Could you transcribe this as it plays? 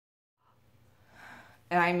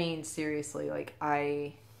And I mean, seriously, like,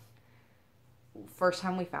 first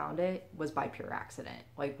time we found it was by pure accident.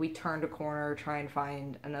 Like, we turned a corner trying to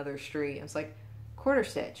find another street. It was like, quarter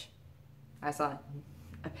stitch. I saw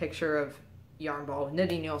a picture of yarn ball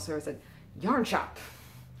knitting needle, so I said, yarn shop.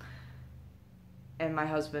 And my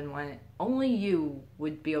husband went, only you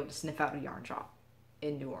would be able to sniff out a yarn shop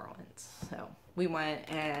in New Orleans. So we went,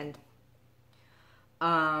 and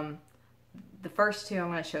the first two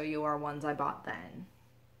I'm going to show you are ones I bought then.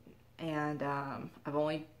 And I've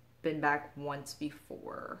only been back once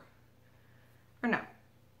before. Or no,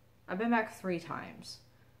 I've been back 3 times.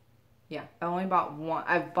 Yeah, I only bought one.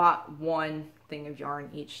 I've bought one thing of yarn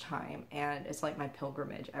each time, and it's like my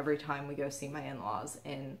pilgrimage. Every time we go see my in-laws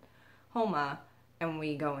in Homa, and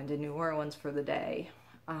we go into New Orleans for the day,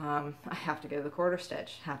 I have to go to the quarter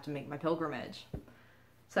stitch, have to make my pilgrimage.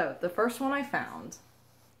 So the first one I found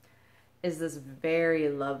is this very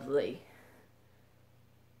lovely.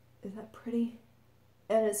 Is that pretty?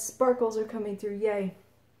 And its sparkles are coming through, yay.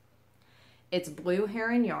 It's Blue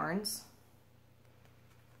Heron Yarns.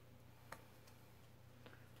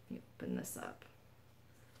 Let me open this up.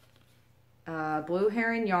 Blue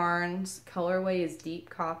Heron Yarns, colorway is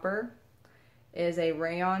Deep Copper. It is a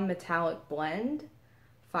rayon metallic blend,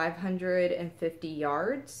 550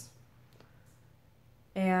 yards.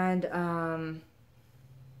 And,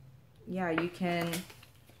 yeah, you can,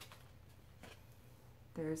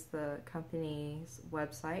 there's the company's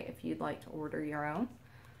website if you'd like to order your own.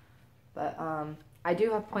 But I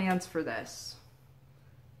do have plans for this.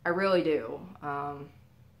 I really do. I'm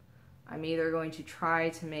either going to try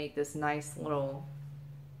to make this nice little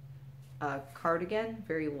cardigan,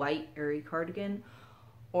 very light, airy cardigan,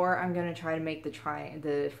 or I'm going to try to make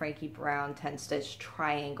the Frankie Brown 10-stitch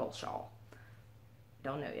triangle shawl.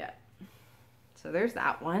 Don't know yet. So there's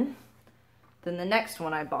that one. Then the next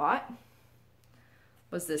one I bought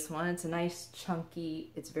was this one. It's a nice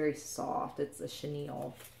chunky, it's very soft. It's a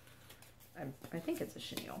chenille. I think it's a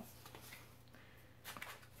chenille.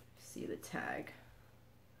 See the tag.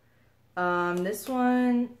 This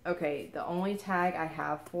one, okay, the only tag I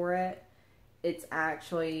have for it, it's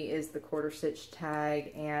actually is the quarter stitch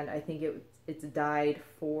tag, and I think it's dyed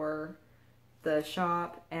for the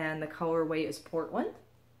shop, and the colorway is Portland.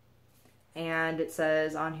 And it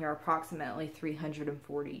says on here approximately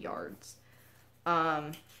 340 yards.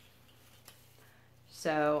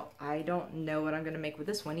 So I don't know what I'm going to make with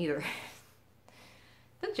this one either.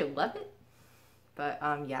 Don't you love it? But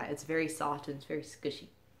yeah, it's very soft and it's very squishy.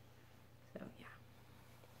 So yeah.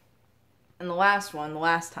 And the last one, the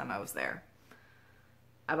last time I was there,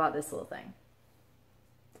 I bought this little thing.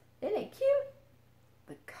 Isn't it cute?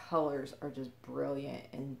 The colors are just brilliant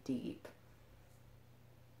and deep.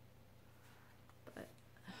 But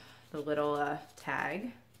the little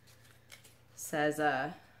tag says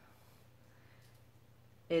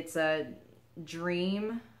it's a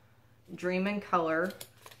Dream in Color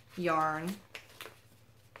yarn.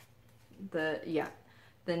 The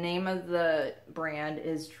name of the brand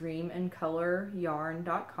is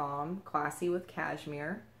dreamincoloryarn.com, classy with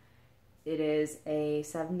cashmere. It is a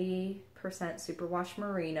 70% superwash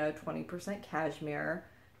merino, 20% cashmere,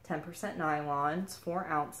 10% nylon. It's 4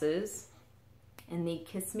 ounces in the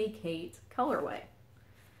Kiss Me Kate colorway.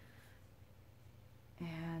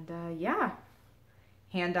 And yeah,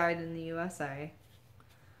 hand dyed in the USA.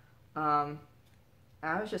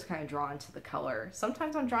 I was just kind of drawn to the color.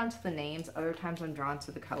 Sometimes I'm drawn to the names, other times I'm drawn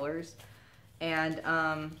to the colors. And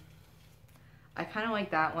I kind of like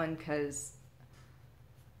that one because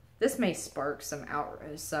this may spark some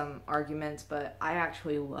arguments, but I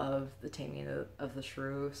actually love the Taming of the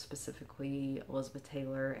Shrew, specifically Elizabeth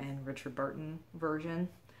Taylor and Richard Burton version.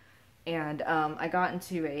 And I got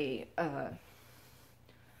into a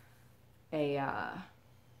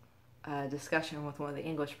discussion with one of the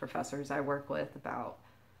English professors I work with about,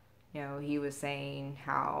 you know, he was saying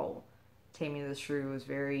how Taming of the Shrew was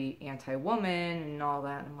very anti-woman and all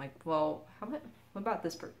that. And I'm like, well, what about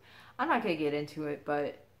this person? I'm not going to get into it,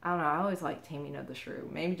 but I don't know. I always like Taming of the Shrew.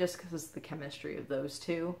 Maybe just because the chemistry of those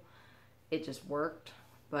two, it just worked.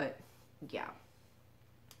 But yeah.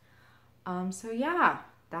 So yeah,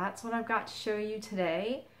 that's what I've got to show you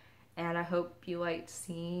today. And I hope you liked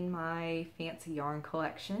seeing my fancy yarn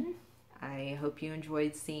collection. I hope you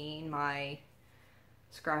enjoyed seeing my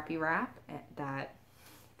Scrappy wrap. That,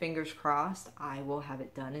 fingers crossed, I will have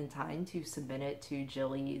it done in time to submit it to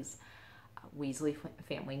Jilly's Weasley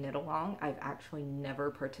Family Knit-Along. I've actually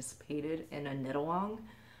never participated in a knit-along,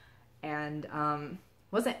 and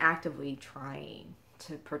wasn't actively trying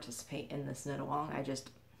to participate in this knit-along. I just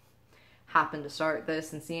happened to start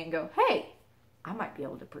this and see it and go, hey, I might be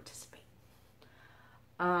able to participate.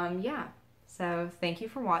 Yeah, so thank you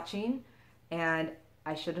for watching, and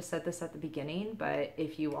I should have said this at the beginning, but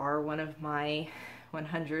if you are one of my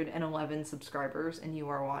 111 subscribers and you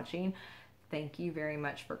are watching, thank you very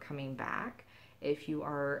much for coming back. If you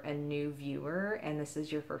are a new viewer and this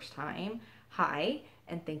is your first time, hi,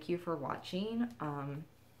 and thank you for watching.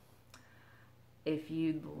 If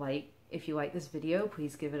you like this video,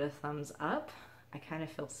 please give it a thumbs up. I kind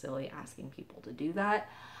of feel silly asking people to do that.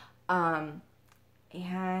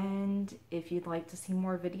 And if you'd like to see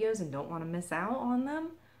more videos and don't want to miss out on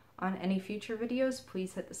them, on any future videos,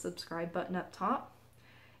 please hit the subscribe button up top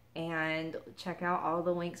and check out all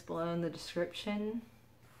the links below in the description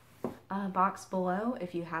box below.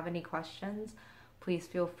 If you have any questions, please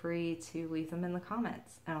feel free to leave them in the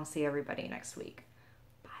comments, and I'll see everybody next week.